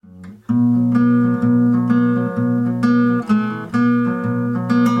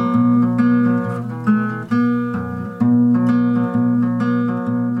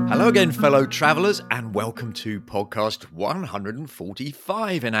again, fellow travellers, and welcome to podcast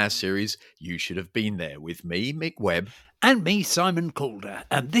 145 in our series, You Should Have Been There, with me, Mick Webb. And me, Simon Calder.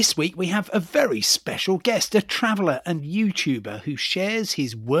 And this week we have a very special guest, a traveller and YouTuber who shares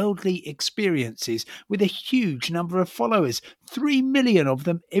his worldly experiences with a huge number of followers, 3 million of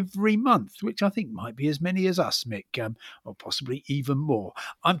them every month, which I think might be as many as us, Mick, or possibly even more.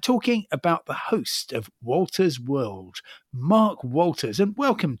 I'm talking about the host of Walter's World, Mark Walters. And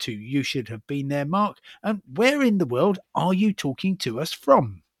welcome to You Should Have Been There, Mark. And where in the world are you talking to us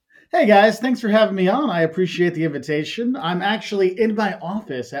from? Hey guys, thanks for having me on. I appreciate the invitation. I'm actually in my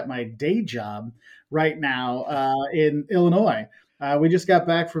office at my day job right now in Illinois. We just got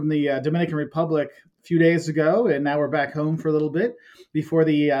back from the Dominican Republic a few days ago, and now we're back home for a little bit before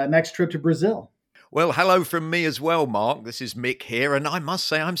the next trip to Brazil. Well, hello from me as well, Mark. This is Mick here, and I must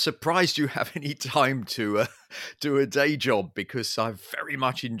say I'm surprised you have any time to do a day job, because I've very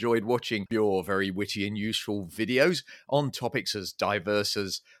much enjoyed watching your very witty and useful videos on topics as diverse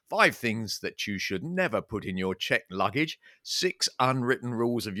as 5 things that you should never put in your checked luggage, 6 unwritten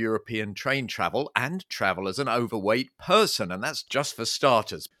rules of European train travel, and travel as an overweight person, and that's just for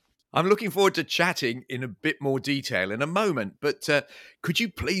starters. I'm looking forward to chatting in a bit more detail in a moment, but could you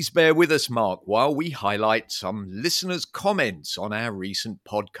please bear with us, Mark, while we highlight some listeners' comments on our recent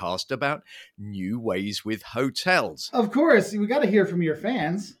podcast about new ways with hotels? Of course, we got to hear from your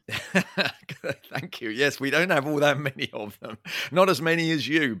fans. Thank you. Yes, we don't have all that many of them. Not as many as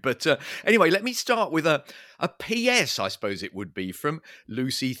you. But anyway, let me start with a PS, I suppose it would be, from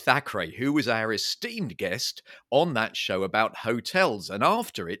Lucy Thackeray, who was our esteemed guest on that show about hotels. And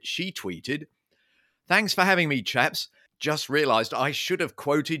after it, she tweeted, "Thanks for having me, chaps. Just realised I should have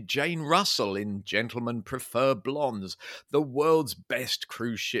quoted Jane Russell in Gentlemen Prefer Blondes, the world's best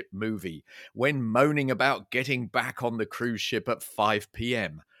cruise ship movie, when moaning about getting back on the cruise ship at 5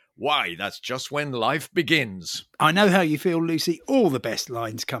 p.m. Why, that's just when life begins." I know how you feel, Lucy. All the best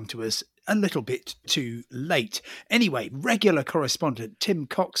lines come to us a little bit too late. Anyway, regular correspondent Tim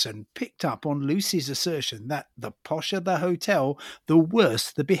Coxon picked up on Lucy's assertion that the posher the hotel, the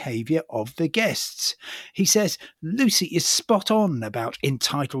worse the behaviour of the guests. He says Lucy is spot on about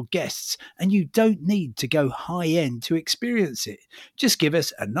entitled guests, and you don't need to go high end to experience it. Just give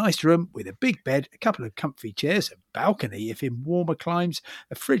us a nice room with a big bed, a couple of comfy chairs, a balcony if in warmer climes,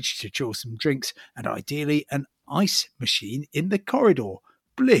 a fridge to chill some drinks, and ideally an ice machine in the corridor.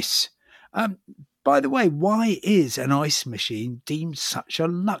 Bliss. By the way, why is an ice machine deemed such a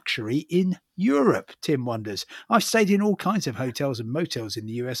luxury in Europe, Tim wonders. I've stayed in all kinds of hotels and motels in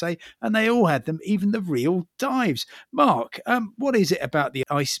the USA, and they all had them, even the real dives. Mark, what is it about the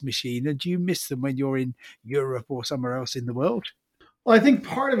ice machine, and do you miss them when you're in Europe or somewhere else in the world? Well, I think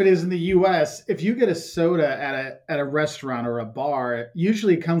part of it is in the U.S., if you get a soda at a restaurant or a bar, it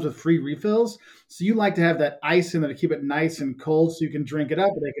usually comes with free refills. So you like to have that ice in there to keep it nice and cold so you can drink it up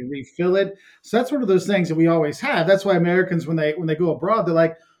and they can refill it. So that's one of those things that we always have. That's why Americans, when they go abroad, they're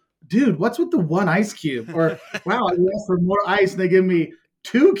like, dude, what's with the one ice cube? Or, wow, I asked for more ice and they give me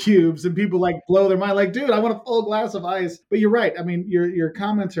 2 cubes, and people like blow their mind like, dude, I want a full glass of ice. But you're right. I mean, your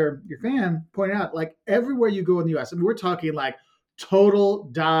commenter, your fan pointed out, like everywhere you go in the U.S., I mean, we're talking like total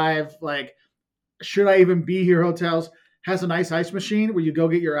dive, like should I even be here hotels, has a nice ice machine where you go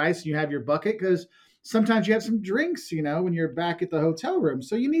get your ice and you have your bucket, because sometimes you have some drinks, when you're back at the hotel room.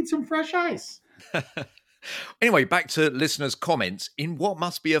 So you need some fresh ice. Anyway, back to listeners' comments. In what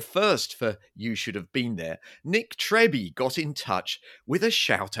must be a first for You Should Have Been There, Nick Trebby got in touch with a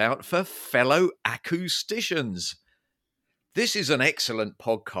shout out for fellow acousticians. This is an excellent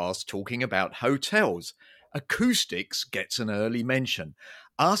podcast talking about hotels. Acoustics gets an early mention.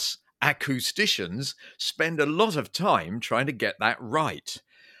 Us acousticians spend a lot of time trying to get that right.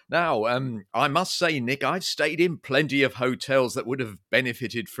 Now, I must say, Nick, I've stayed in plenty of hotels that would have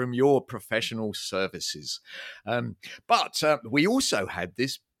benefited from your professional services. But we also had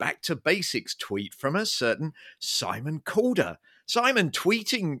this back to basics tweet from a certain Simon Calder. Simon,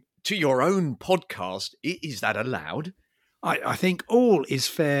 tweeting to your own podcast, is that allowed? I think all is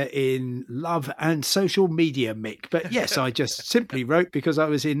fair in love and social media, Mick. But yes, I just simply wrote because I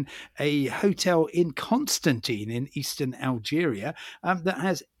was in a hotel in Constantine in eastern Algeria that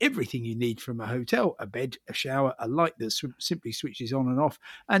has everything you need from a hotel: a bed, a shower, a light that simply switches on and off,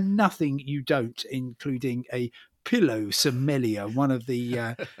 and nothing you don't, including a pillow sommelier, one of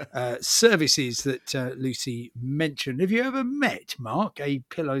the services that Lucy mentioned. Have you ever met, Mark, a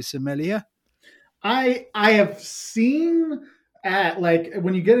pillow sommelier? I have seen at, like,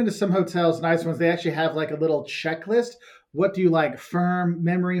 when you get into some hotels, nice ones, they actually have like a little checklist what do you like? Firm,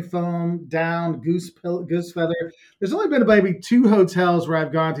 memory foam, down, goose feather. There's only been maybe 2 hotels where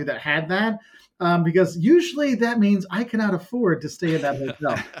I've gone to that had that, because usually that means I cannot afford to stay in that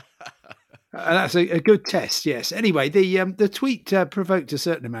hotel. That's a good test, yes. Anyway, the tweet provoked a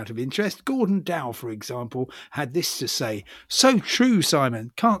certain amount of interest. Gordon Dow, for example, had this to say: "So true,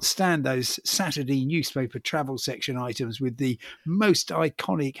 Simon. Can't stand those Saturday newspaper travel section items with the most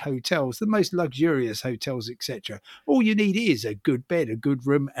iconic hotels, the most luxurious hotels, etc. All you need is a good bed, a good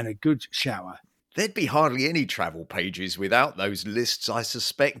room, and a good shower." There'd be hardly any travel pages without those lists, I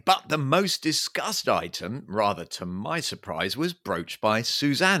suspect, but the most discussed item, rather to my surprise, was broached by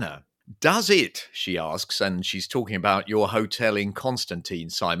Susanna. Does it, she asks, and she's talking about your hotel in Constantine,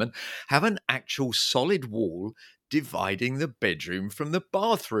 Simon, have an actual solid wall dividing the bedroom from the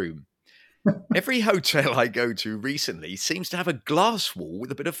bathroom? Every hotel I go to recently seems to have a glass wall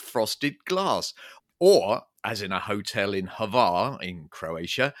with a bit of frosted glass, or, as in a hotel in Hvar in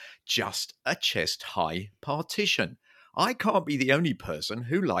Croatia, just a chest-high partition. I can't be the only person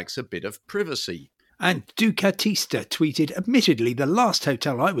who likes a bit of privacy. And Ducatista tweeted, "Admittedly, the last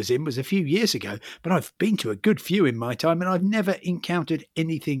hotel I was in was a few years ago, but I've been to a good few in my time and I've never encountered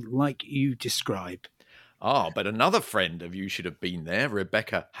anything like you describe." But another friend of You Should Have Been There,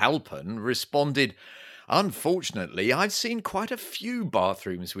 Rebecca Halpern, responded, "Unfortunately, I've seen quite a few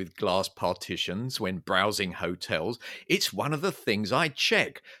bathrooms with glass partitions when browsing hotels. It's one of the things I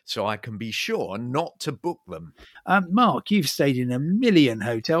check, so I can be sure not to book them." Mark, you've stayed in a million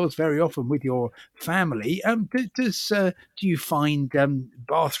hotels, very often with your family. Do you find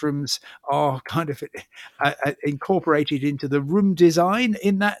bathrooms are kind of incorporated into the room design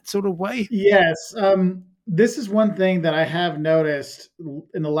in that sort of way? Yes. This is one thing that I have noticed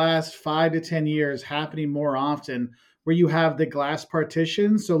in the last 5 to 10 years happening more often, where you have the glass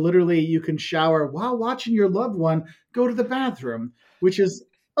partition. So literally you can shower while watching your loved one go to the bathroom, which is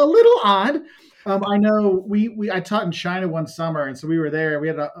a little odd. I know I taught in China one summer, and so we were there. We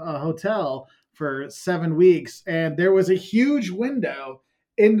had a hotel for 7 weeks, and there was a huge window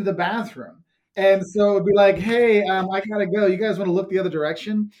into the bathroom. And so it'd be like, hey, I gotta go. You guys want to look the other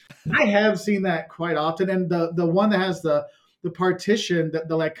direction? I have seen that quite often. And the one that has the partition, that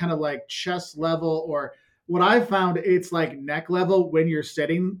the like kind of like chest level, or what I found, it's like neck level when you're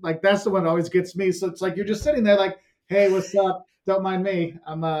sitting. Like that's the one that always gets me. So it's like you're just sitting there like, hey, what's up? Don't mind me.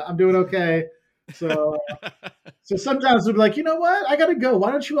 I'm doing okay. So sometimes we'll be like, you know what? I gotta go.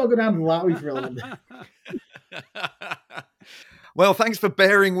 Why don't you all go down to the lobby for a little bit? Well, thanks for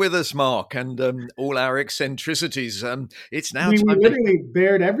bearing with us, Mark, and all our eccentricities. It's now we time literally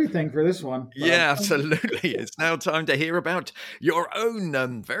bared everything for this one. Yeah, absolutely. It's now time to hear about your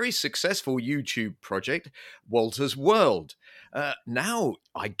own very successful YouTube project, Walter's World. Now,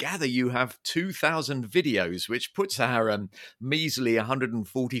 I gather you have 2,000 videos, which puts our measly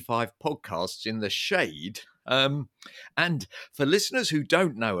 145 podcasts in the shade. And for listeners who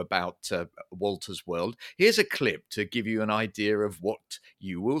don't know about Walter's World, here's a clip to give you an idea of what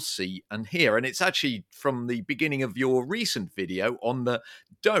you will see and hear. And it's actually from the beginning of your recent video on the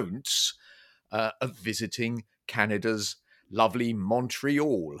don'ts of visiting Canada's lovely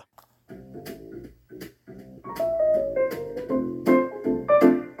Montreal.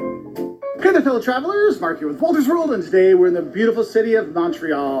 Hey there, fellow travelers. Mark here with Walter's World, and today we're in the beautiful city of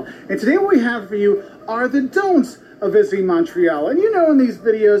Montreal. And today what we have for you are the don'ts of visiting Montreal. And you know, in these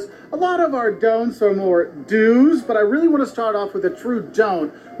videos, a lot of our don'ts are more do's, but I really want to start off with a true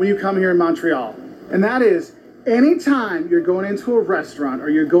don't when you come here in Montreal. And that is, anytime you're going into a restaurant or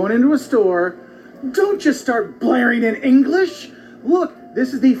you're going into a store, don't just start blaring in English. Look,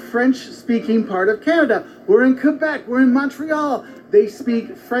 this is the French-speaking part of Canada. We're in Quebec, we're in Montreal. They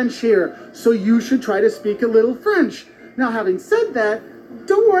speak French here, so you should try to speak a little French. Now, having said that,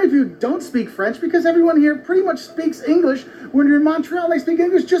 don't worry if you don't speak French, because everyone here pretty much speaks English. When you're in Montreal, they speak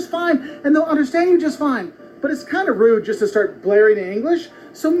English just fine, and they'll understand you just fine. But it's kind of rude just to start blaring in English,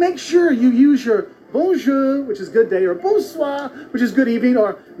 so make sure you use your bonjour, which is good day, or bonsoir, which is good evening,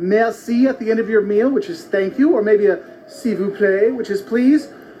 or merci at the end of your meal, which is thank you, or maybe a s'il vous plaît, which is please.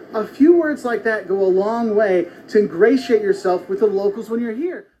 A few words like that go a long way to ingratiate yourself with the locals when you're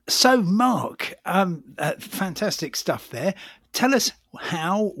here. So, Mark, fantastic stuff there. Tell us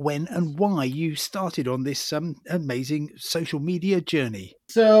how, when, and why you started on this amazing social media journey.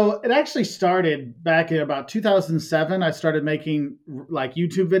 So it actually started back in about 2007. I started making like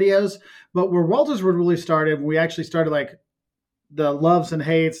YouTube videos, but where Walter's World really started, we actually started like the loves and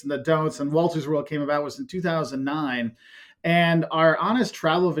hates and the don'ts, and Walter's World came about was in 2009. And our honest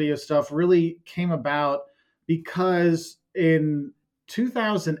travel video stuff really came about because in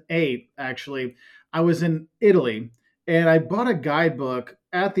 2008, actually, I was in Italy. and I bought a guidebook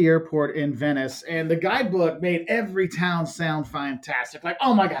at the airport in Venice, and the guidebook made every town sound fantastic. Like,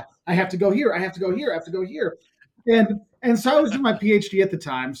 oh my god, I have to go here, I have to go here, I have to go here. And so I was doing my PhD at the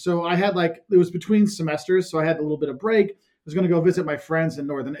time, so I had like it was between semesters, so I had a little bit of break. I was going to go visit my friends in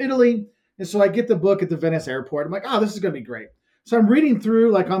northern Italy, and so I get the book at the Venice airport. I'm like, oh, this is going to be great. So I'm reading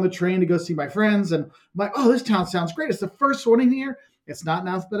through like on the train to go see my friends, and I'm like, oh, this town sounds great. It's the first one in here. It's not in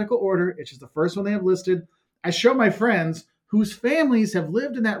alphabetical order. It's just the first one they have listed. I show my friends whose families have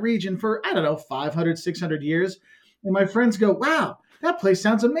lived in that region for, I don't know, 500, 600 years. And my friends go, wow, that place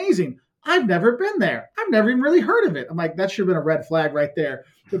sounds amazing. I've never been there. I've never even really heard of it. I'm like, that should have been a red flag right there.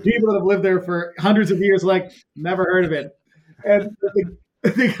 The people that have lived there for hundreds of years, like, never heard of it. And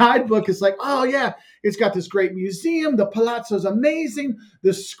the guidebook is like, oh, yeah, it's got this great museum. The Palazzo's amazing.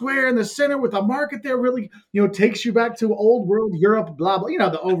 The square in the center with a market there really, takes you back to old world Europe, blah, blah,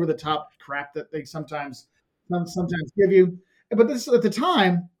 the over the top crap that they sometimes give you. But this at the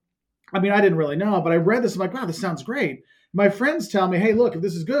time, I mean, I didn't really know, but I read this. I'm like, wow, this sounds great. My friends tell me, hey, look, if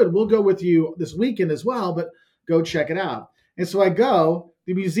this is good, we'll go with you this weekend as well, but go check it out. And so I go.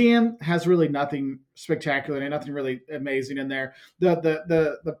 The museum has really nothing spectacular and nothing really amazing in there.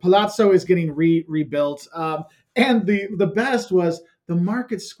 The Palazzo is getting rebuilt. And the best was the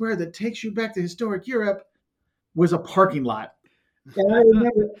market square that takes you back to historic Europe was a parking lot. And I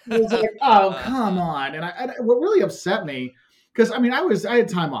remember it was like, oh, come on. And what really upset me, because I mean, I had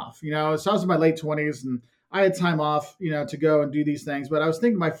time off, so I was in my late 20s and I had time off, to go and do these things. But I was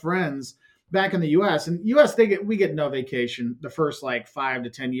thinking of my friends back in the US, and US, we get no vacation the first like 5 to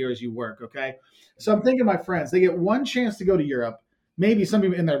 10 years you work. Okay. So I'm thinking of my friends, they get one chance to go to Europe, maybe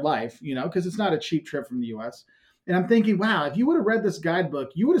something in their life, because it's not a cheap trip from the US. And I'm thinking, wow, if you would have read this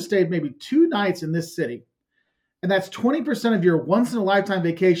guidebook, you would have stayed maybe 2 nights in this city. And that's 20% of your once in a lifetime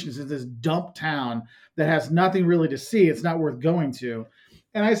vacations in this dump town that has nothing really to see. It's not worth going to.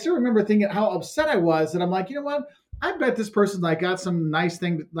 And I still remember thinking how upset I was that I'm like, you know what? I bet this person like got some nice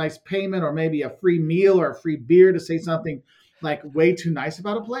payment, or maybe a free meal or a free beer to say something like way too nice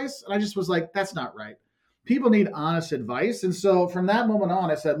about a place. And I just was like, that's not right. People need honest advice. And so from that moment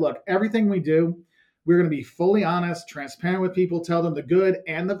on, I said, look, everything we do, we're going to be fully honest, transparent with people, tell them the good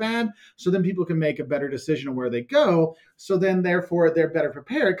and the bad, so then people can make a better decision on where they go. So then, therefore, they're better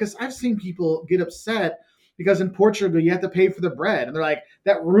prepared. Because I've seen people get upset because in Portugal, you have to pay for the bread. And they're like,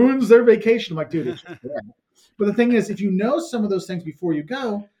 that ruins their vacation. I'm like, dude, it's bread. But the thing is, if you know some of those things before you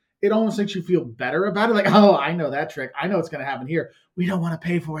go, it almost makes you feel better about it. Like, oh, I know that trick. I know what's going to happen here. We don't want to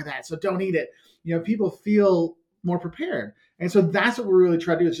pay for that, so don't eat it. People feel more prepared. And so that's what we really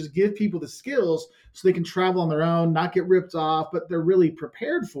try to do, is just give people the skills so they can travel on their own, not get ripped off, but they're really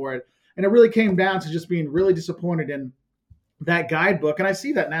prepared for it. And it really came down to just being really disappointed in that guidebook. And I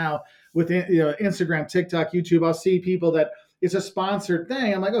see that now with Instagram, TikTok, YouTube. I'll see people that it's a sponsored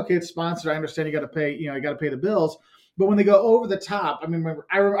thing. I'm like, okay, it's sponsored. I understand you got to pay, you got to pay the bills. But when they go over the top, I mean,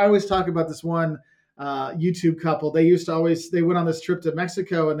 I always talk about this one YouTube couple. They went on this trip to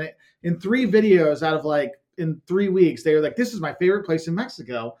Mexico, and they, in 3 videos out of like, in 3 weeks, they were like, this is my favorite place in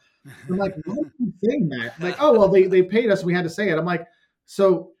Mexico. I'm like, why are you saying that? Like, oh, well, they paid us and we had to say it. I'm like,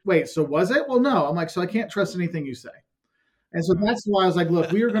 so wait, so was it? Well, no. I'm like, so I can't trust anything you say. And so that's why I was like,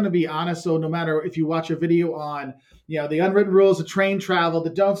 look, we are going to be honest. So no matter if you watch a video on, the unwritten rules of train travel, the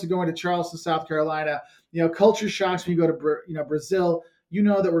don'ts of going to Charleston, South Carolina, culture shocks when you go to Brazil,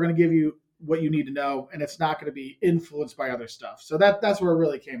 that we're going to give you what you need to know, and it's not going to be influenced by other stuff. So that's where it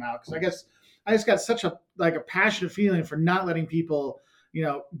really came out. Because I guess I just got such a passionate feeling for not letting people,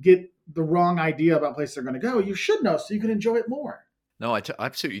 get the wrong idea about places they're going to go. You should know so you can enjoy it more. No, I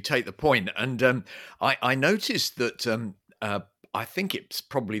absolutely take the point. And I noticed that I think it's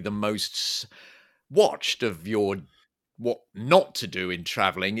probably the most watched of your what not to do in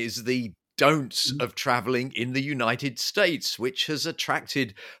traveling is the don'ts of traveling in the United States, which has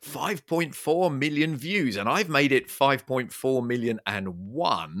attracted 5.4 million views, and I've made it 5.4 million and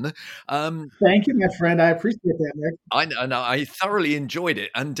one. Thank you, my friend. I appreciate that, Nick. I thoroughly enjoyed it,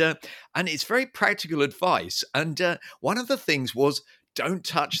 and it's very practical advice. And one of the things was, don't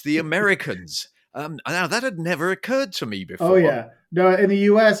touch the Americans. Now that had never occurred to me before. Oh yeah, no. In the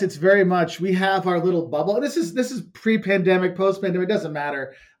U.S., it's very much we have our little bubble. This is pre-pandemic, post-pandemic. It doesn't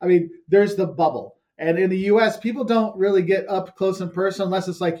matter. I mean, there's the bubble, and in the U.S., people don't really get up close and personal unless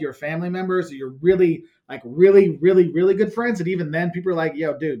it's like your family members or you're really really good friends. And even then, people are like,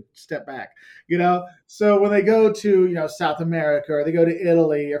 "Yo, dude, step back." So when they go to South America, or they go to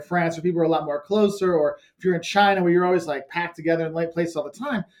Italy or France, where people are a lot more closer, or if you're in China where you're always like packed together in late places all the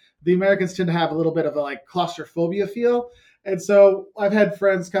time. The Americans tend to have a little bit of a like claustrophobia feel. And so I've had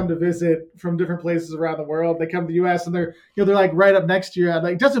friends come to visit from different places around the world. They come to the U.S. and they're like right up next to you. I'm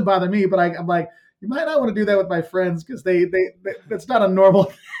like, it doesn't bother me, but I'm like, you might not want to do that with my friends because they that's not a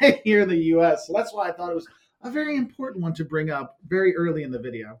normal thing here in the U.S. So that's why I thought it was a very important one to bring up very early in the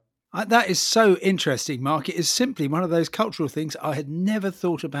video. That is so interesting, Mark. It is simply one of those cultural things I had never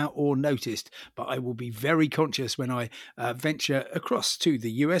thought about or noticed, but I will be very conscious when I venture across to the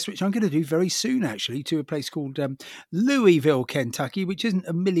US, which I'm going to do very soon, actually, to a place called Louisville, Kentucky, which isn't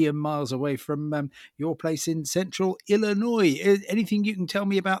a million miles away from your place in central Illinois. Anything you can tell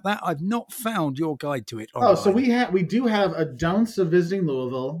me about that? I've not found your guide to it online. Oh, so we do have a Don'ts of Visiting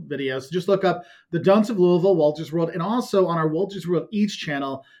Louisville video. So just look up the Don'ts of Louisville, Wolters World, and also on our Wolters World Eats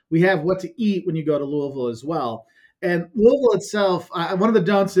channel, we have what to eat when you go to Louisville as well. And Louisville itself, one of the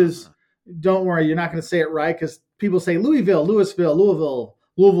don'ts is, don't worry, you're not going to say it right because people say Louisville, Louisville,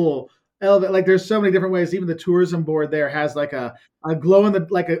 Louisville. Like there's so many different ways. Even the tourism board there has like a glow in the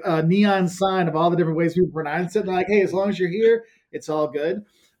like a neon sign of all the different ways people pronounce it. They're like, hey, as long as you're here, it's all good.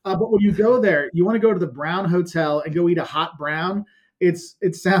 But when you go there, you want to go to the Brown Hotel and go eat a hot brown. It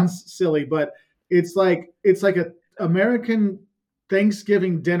sounds silly, but it's like a American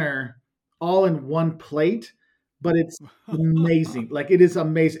Thanksgiving dinner all in one plate, but it's amazing. Like it is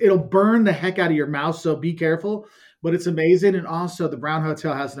amazing. It'll burn the heck out of your mouth, so be careful. But it's amazing, and also the Brown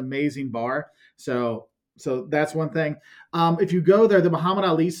Hotel has an amazing bar. So that's one thing. If you go there, the Muhammad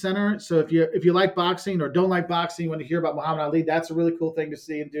Ali Center. So if you like boxing or don't like boxing, you want to hear about Muhammad Ali, that's a really cool thing to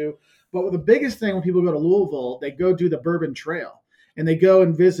see and do. But the biggest thing when people go to Louisville, they go do the Bourbon Trail. And they go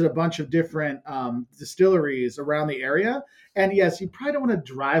and visit a bunch of different distilleries around the area. And yes, you probably don't want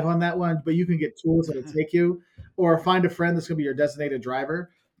to drive on that one, but you can get tools that'll take you, or find a friend that's going to be your designated driver.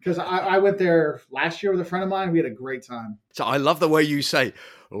 Because I went there last year with a friend of mine. We had a great time. So I love the way you say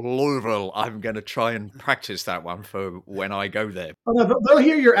Louisville. I'm going to try and practice that one for when I go there. Oh, no, they'll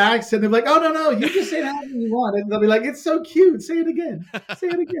hear your accent. They'll be like, oh, no, you just say that when you want. And they'll be like, it's so cute. Say it again. Say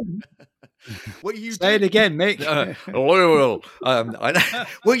it again. What you say it again, Mick? Louisville.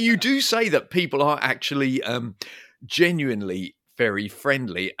 Well, you do say that people are actually genuinely very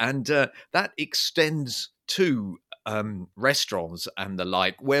friendly, and that extends to restaurants and the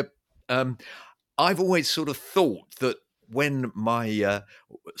like, where I've always sort of thought that when my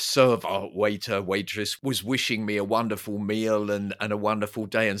server, waiter, waitress was wishing me a wonderful meal and a wonderful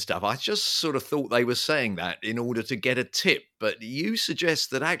day and stuff, I just sort of thought they were saying that in order to get a tip. But you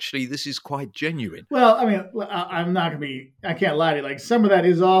suggest that actually this is quite genuine. Well, I mean, I can't lie to you. Like some of that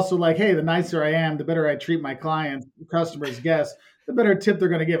is also like, hey, the nicer I am, the better I treat my clients, customers, guests, the better tip they're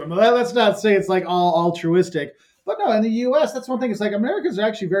going to give them. Let's not say it's like all altruistic. But no, in the U.S., that's one thing. It's like Americans are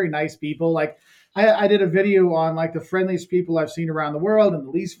actually very nice people. Like I did a video on like the friendliest people I've seen around the world and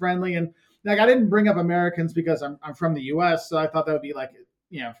the least friendly. And like I didn't bring up Americans because I'm from the U.S., so I thought that would be like,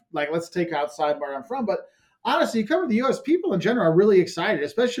 like let's take outside where I'm from. But honestly, you come to the U.S., people in general are really excited,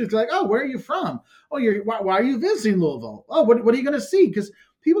 especially if they're like, oh, where are you from? Oh, why are you visiting Louisville? Oh, what are you going to see? Because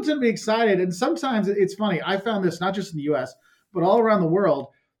people tend to be excited. And sometimes it's funny. I found this not just in the U.S., but all around the world.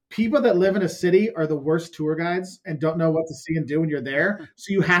 People that live in a city are the worst tour guides and don't know what to see and do when you're there.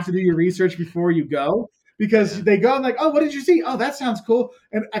 So you have to do your research before you go, because they go and like, oh, what did you see? Oh, that sounds cool.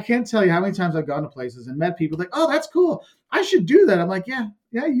 And I can't tell you how many times I've gone to places and met people like, oh, that's cool. I should do that. I'm like, yeah,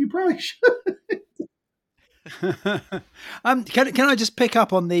 you probably should. Can I just pick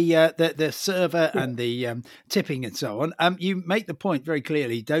up on the server and the tipping and so on? You make the point very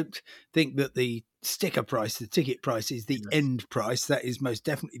clearly. Don't think that the sticker price, the ticket price, is the end price. That is most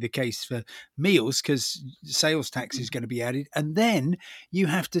definitely the case for meals, because sales tax is going to be added, and then you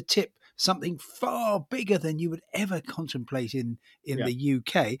have to tip something far bigger than you would ever contemplate in the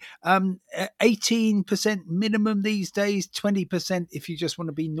UK. 18% minimum these days, 20% if you just want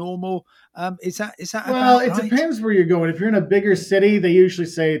to be normal. Is that well, it right? Depends where you're going. If you're in a bigger city, they usually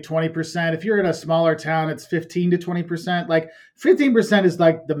say 20%. If you're in a smaller town, it's 15 to 20%. Like 15% is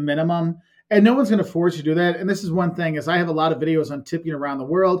like the minimum. And no one's going to force you to do that. And this is one thing, is I have a lot of videos on tipping around the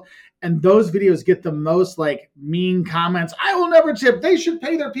world, and those videos get the most like mean comments. I will never tip. They should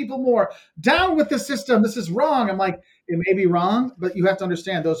pay their people more. Down with the system. This is wrong. I'm like, it may be wrong, but you have to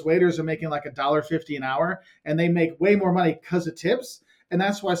understand those waiters are making like $1.50 an hour, and they make way more money because of tips. And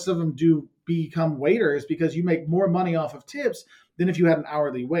that's why some of them do become waiters, because you make more money off of tips than if you had an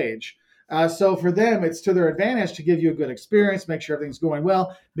hourly wage. So for them, it's to their advantage to give you a good experience, make sure everything's going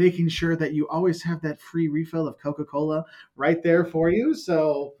well, making sure that you always have that free refill of Coca-Cola right there for you.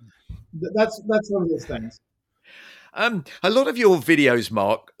 So that's one of those things. A lot of your videos,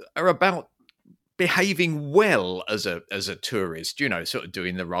 Mark, are about behaving well as a tourist, sort of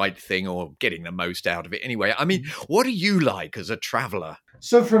doing the right thing or getting the most out of it anyway. I mean, what do you like as a traveler?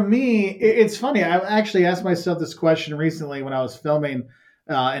 So for me, it's funny. I actually asked myself this question recently when I was filming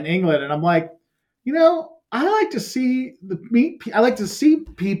in England, and I'm like, I like to see I like to see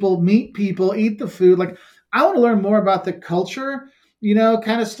people, meet people, eat the food. Like, I want to learn more about the culture,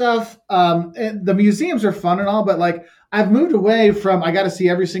 kind of stuff. And the museums are fun and all, but like, I've moved away from I got to see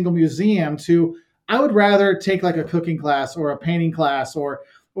every single museum to I would rather take like a cooking class or a painting class or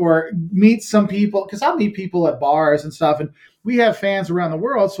meet some people, because I'll meet people at bars and stuff, and we have fans around the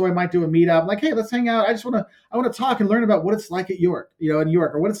world, so I might do a meetup. Like, hey, let's hang out. I want to talk and learn about what it's like at York, in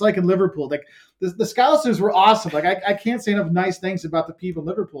York, or what it's like in Liverpool. Like the Scousers were awesome. Like I can't say enough nice things about the people in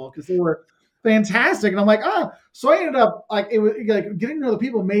Liverpool because they were fantastic. And I'm like, so I ended up like it was like getting to know the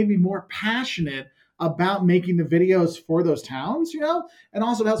people made me more passionate about making the videos for those towns, and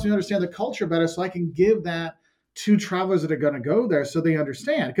also it helps me understand the culture better, so I can give that to travelers that are going to go there so they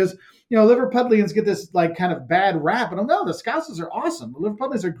understand. Because, Liverpudlians get this like kind of bad rap, but no, the Scousers are awesome. The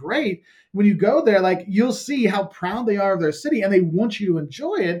Liverpudlians are great. When you go there, like you'll see how proud they are of their city and they want you to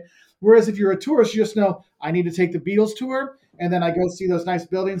enjoy it. Whereas if you're a tourist, you just know I need to take the Beatles tour and then I go see those nice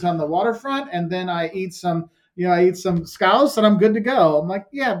buildings on the waterfront and then I eat some scouse and I'm good to go. I'm like,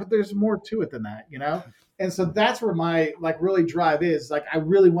 yeah, but there's more to it than that, And so that's where my like really drive is. Like, I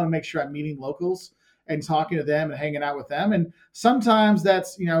really want to make sure I'm meeting locals and talking to them and hanging out with them. And sometimes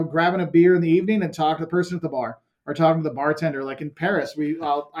that's, grabbing a beer in the evening and talking to the person at the bar or talking to the bartender. Like in Paris,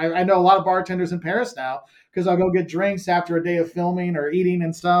 I know a lot of bartenders in Paris now because I'll go get drinks after a day of filming or eating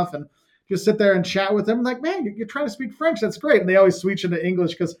and stuff and just sit there and chat with them. I'm like, man, you're trying to speak French. That's great. And they always switch into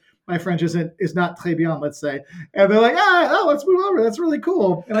English because my French is not très bien, let's say. And they're like, let's move over. That's really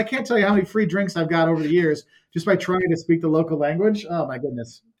cool. And I can't tell you how many free drinks I've got over the years just by trying to speak the local language. Oh my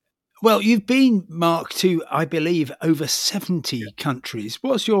goodness. Well, you've been, Mark, to, I believe, over 70 countries.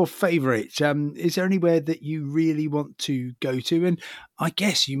 What's your favourite? Is there anywhere that you really want to go to? And I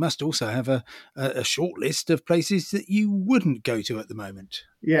guess you must also have a short list of places that you wouldn't go to at the moment.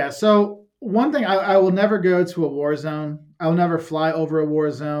 Yeah, so one thing, I will never go to a war zone. I will never fly over a war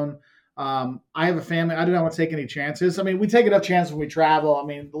zone. I have a family. I do not want to take any chances. I mean, we take enough chances when we travel. I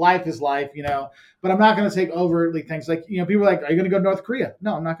mean, life is life, but I'm not going to take overtly things like, people are like, are you going to go to North Korea?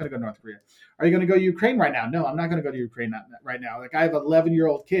 No, I'm not going to go to North Korea. Are you going to go to Ukraine right now? No, I'm not going to go to Ukraine right now. Like, I have an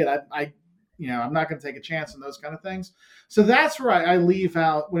 11-year-old kid. I'm not going to take a chance on those kind of things. So that's where I leave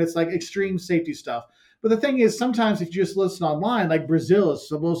out when it's like extreme safety stuff. But the thing is, sometimes if you just listen online, like Brazil is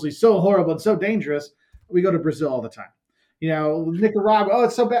supposedly so horrible and so dangerous, we go to Brazil all the time. Nicaragua,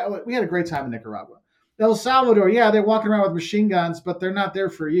 it's so bad. We had a great time in Nicaragua. El Salvador, yeah, they're walking around with machine guns, but they're not there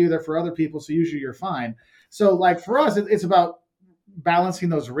for you. They're for other people, so usually you're fine. So, like, for us, it's about balancing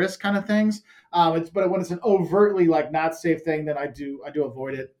those risk kind of things. But when it's an overtly, like, not safe thing, then I do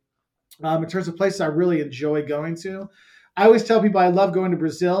avoid it. In terms of places I really enjoy going to, I always tell people I love going to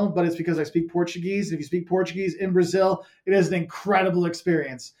Brazil, but it's because I speak Portuguese. If you speak Portuguese in Brazil, it is an incredible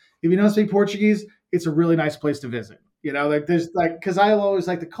experience. If you don't speak Portuguese, it's a really nice place to visit. Because I always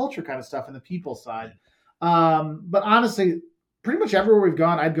like the culture kind of stuff and the people side. But honestly, pretty much everywhere we've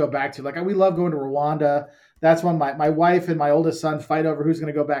gone, I'd go back to. Like, we love going to Rwanda. That's when my wife and my oldest son fight over who's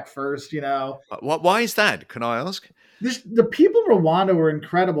going to go back first, Why is that? Can I ask? The people of Rwanda were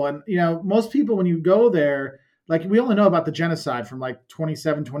incredible. And, most people, when you go there, like, we only know about the genocide from like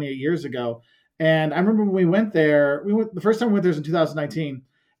 27, 28 years ago. And I remember when we went there, the first time we went there was in 2019.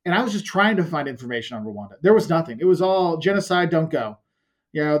 And I was just trying to find information on Rwanda. There was nothing. It was all genocide, don't go.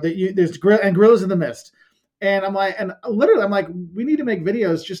 There's gorillas in the mist. And I'm like, we need to make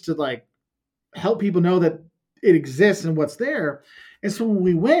videos just to like help people know that it exists and what's there. And so when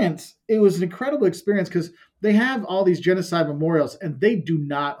we went, it was an incredible experience because they have all these genocide memorials and they do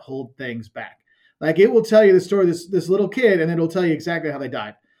not hold things back. Like, it will tell you the story of this little kid and it'll tell you exactly how they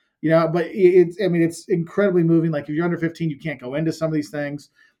died. But it's incredibly moving. Like, if you're under 15, you can't go into some of these things.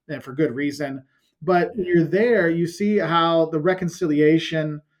 And for good reason. But when you're there, you see how the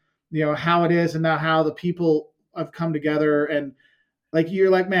reconciliation, how it is, and now how the people have come together. And like, you're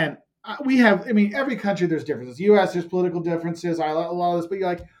like, man, every country there's differences. US, there's political differences, a lot of this, but you're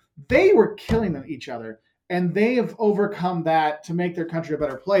like, they were killing each other. And they have overcome that to make their country a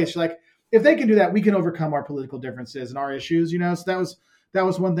better place. Like, if they can do that, we can overcome our political differences and our issues, So that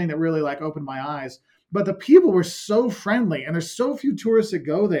was one thing that really like opened my eyes. But the people were so friendly, and there's so few tourists that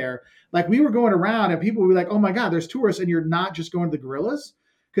go there. Like, we were going around, and people would be like, "Oh my God, there's tourists," and you're not just going to the gorillas,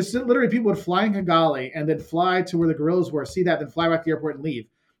 because literally people would fly in Kigali and then fly to where the gorillas were, see that, then fly back to the airport and leave.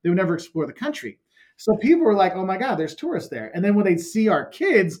 They would never explore the country. So people were like, oh my God, there's tourists there. And then when they'd see our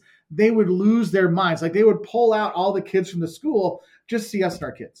kids, they would lose their minds. Like they would pull out all the kids from the school, just see us and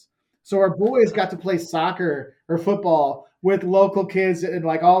our kids. So our boys got to play soccer or football with local kids in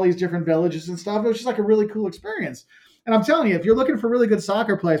like all these different villages and stuff. It was just like a really cool experience. And I'm telling you, if you're looking for really good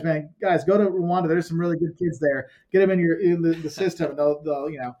soccer players, man, guys, go to Rwanda. There's some really good kids there. Get them in the system, and they'll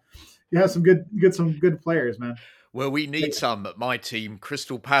you have some good players, man. Well, we need some at my team,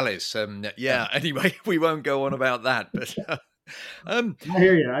 Crystal Palace. Anyway, we won't go on about that. But I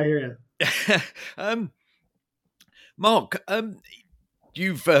hear you. Mark,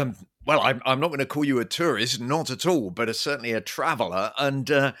 you've I'm not going to call you a tourist, not at all, but certainly a traveller,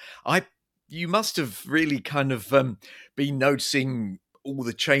 and you must have really kind of been noticing all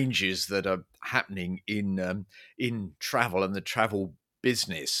the changes that are happening in travel and the travel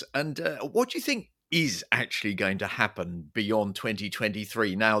business. And what do you think is actually going to happen beyond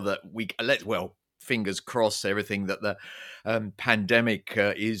 2023 now that fingers crossed, everything that the pandemic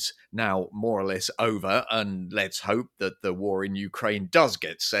is now more or less over, and let's hope that the war in Ukraine does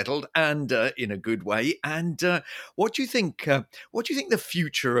get settled and in a good way. And what do you think? What do you think the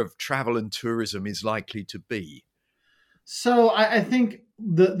future of travel and tourism is likely to be? So I think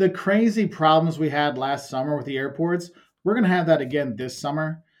the crazy problems we had last summer with the airports, we're going to have that again this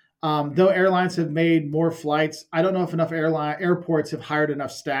summer. Though airlines have made more flights, I don't know if enough airports have hired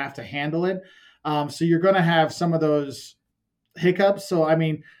enough staff to handle it. So you're going to have some of those hiccups. So, I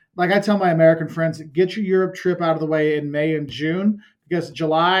mean, like I tell my American friends, get your Europe trip out of the way in May and June, because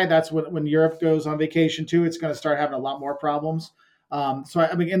July, that's when Europe goes on vacation too. It's going to start having a lot more problems. So,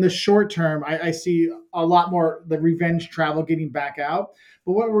 I mean, in the short term, I see a lot more the revenge travel getting back out.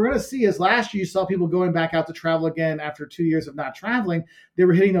 But what we're going to see is last year you saw people going back out to travel again after 2 years of not traveling. They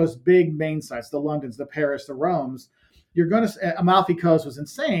were hitting those big main sites, the Londons, the Paris, the Romes. You're going to Amalfi Coast was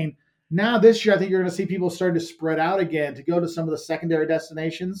insane. Now this year, I think you're going to see people starting to spread out again to go to some of the secondary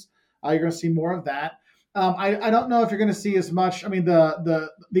destinations. You're going to see more of that. I don't know if you're going to see as much. I mean, the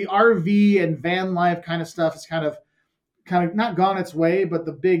RV and van life kind of stuff is kind of not gone its way, but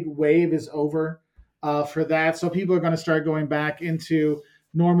the big wave is over for that. So people are going to start going back into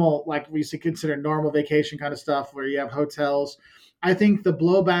normal, like we used to consider normal vacation kind of stuff, where you have hotels. I think the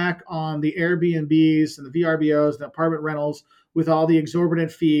blowback on the Airbnbs and the VRBOs and the apartment rentals, with all the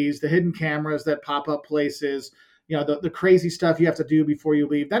exorbitant fees, the hidden cameras that pop up places, the crazy stuff you have to do before you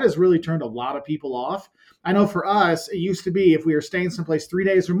leave, that has really turned a lot of people off. I know for us, it used to be if we were staying someplace 3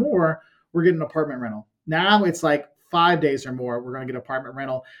 days or more, we're getting an apartment rental. Now it's like 5 days or more, we're going to get an apartment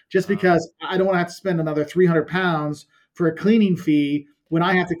rental, just because I don't want to have to spend another £300 for a cleaning fee when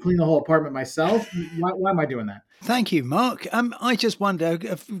I have to clean the whole apartment myself. Why am I doing that? Thank you, Mark. I just wonder,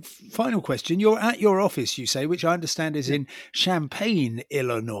 final question. You're at your office, you say, which I understand is in Champaign,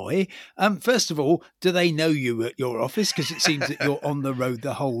 Illinois. First of all, do they know you at your office? Because it seems that you're on the road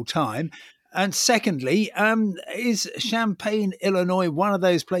the whole time. And secondly, is Champaign, Illinois, one of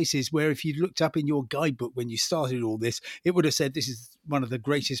those places where if you looked up in your guidebook when you started all this, it would have said this is one of the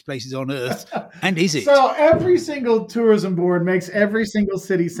greatest places on earth? And is it? So every single tourism board makes every single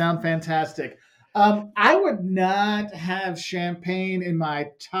city sound fantastic. I would not have Champaign in my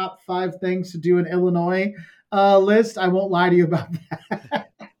top 5 things to do in Illinois list. I won't lie to you about that.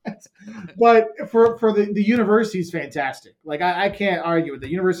 But for the university is fantastic. Like I can't argue with the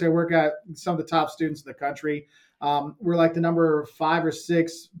university I work at. Some of the top students in the country. We're like the number 5 or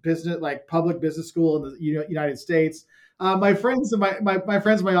 6 public business school in the United States. My friends in my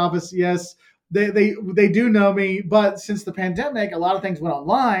friends in my office, yes, they do know me. But since the pandemic, a lot of things went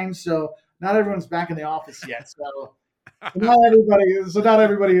online, so not everyone's back in the office yet. So not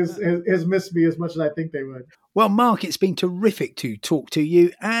everybody has missed me as much as I think they would. Well, Mark, it's been terrific to talk to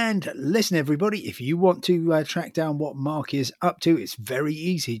you. And listen, everybody, if you want to track down what Mark is up to, it's very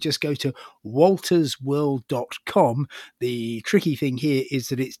easy. Just go to waltersworld.com. The tricky thing here is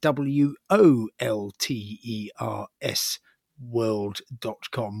that it's WOLTERS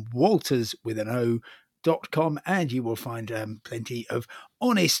world.com. Walters with an O.com, and you will find plenty of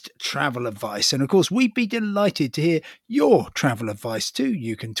honest travel advice. And of course, we'd be delighted to hear your travel advice too.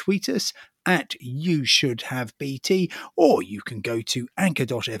 You can tweet us at YouShouldHaveBT, or you can go to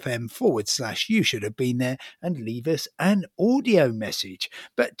anchor.fm/YouShouldHaveBeenThere and leave us an audio message.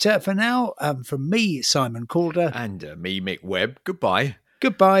 But for now, from me, Simon Calder. And me, Mick Webb, goodbye.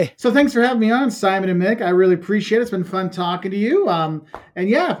 Goodbye. So thanks for having me on, Simon and Mick. I really appreciate it. It's been fun talking to you. And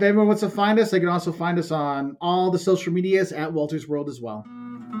yeah, if everyone wants to find us, they can also find us on all the social medias at Walters World as well.